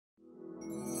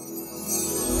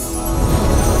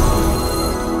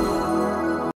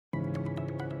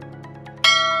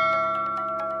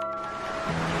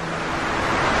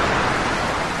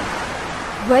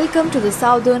Welcome to the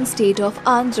southern state of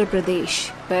Andhra Pradesh,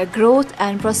 where growth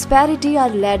and prosperity are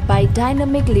led by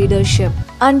dynamic leadership.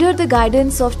 Under the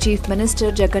guidance of Chief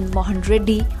Minister Jagan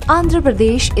Reddy, Andhra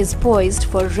Pradesh is poised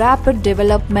for rapid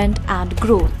development and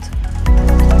growth.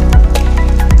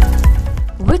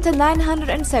 With a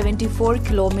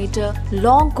 974-kilometer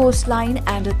long coastline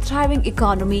and a thriving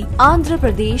economy, Andhra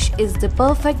Pradesh is the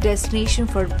perfect destination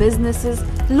for businesses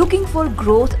looking for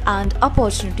growth and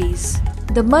opportunities.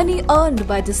 The money earned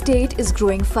by the state is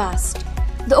growing fast.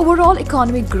 The overall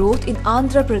economic growth in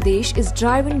Andhra Pradesh is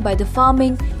driven by the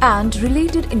farming and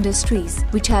related industries,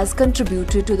 which has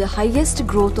contributed to the highest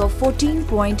growth of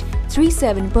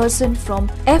 14.37% from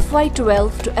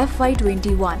FY12 to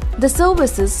FY21. The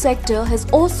services sector has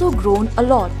also grown a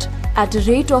lot, at a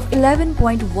rate of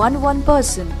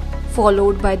 11.11%,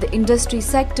 followed by the industry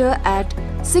sector at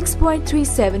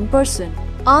 6.37%.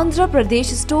 Andhra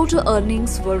Pradesh's total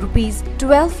earnings were Rs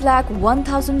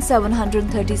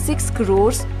 12,01,736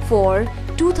 crores for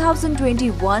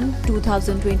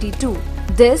 2021-2022.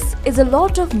 This is a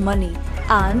lot of money,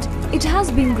 and it has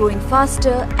been growing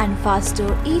faster and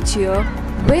faster each year,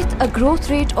 with a growth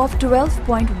rate of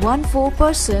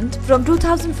 12.14% from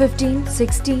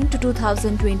 2015-16 to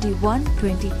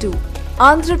 2021-22.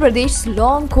 Andhra Pradesh's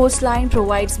long coastline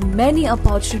provides many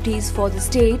opportunities for the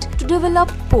state to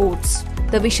develop ports.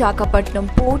 The Visakhapatnam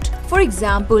port, for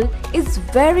example, is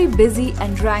very busy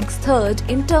and ranks third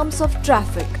in terms of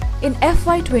traffic. In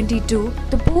FY22,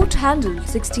 the port handled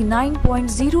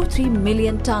 69.03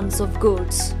 million tons of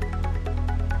goods.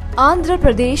 Andhra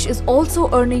Pradesh is also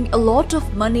earning a lot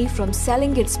of money from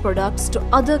selling its products to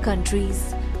other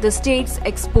countries. The state's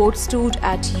exports stood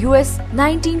at US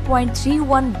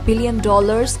 $19.31 billion in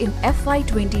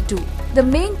FY22. The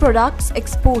main products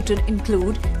exported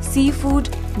include seafood,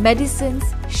 medicines,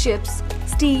 ships,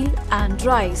 steel and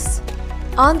rice.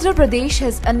 Andhra Pradesh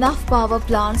has enough power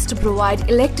plants to provide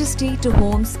electricity to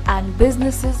homes and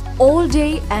businesses all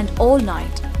day and all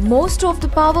night. Most of the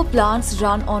power plants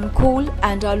run on coal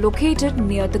and are located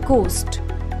near the coast.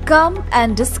 Come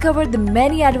and discover the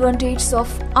many advantages of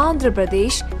Andhra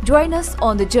Pradesh. Join us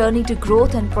on the journey to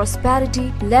growth and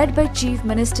prosperity led by Chief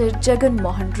Minister Jagan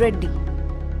Reddy.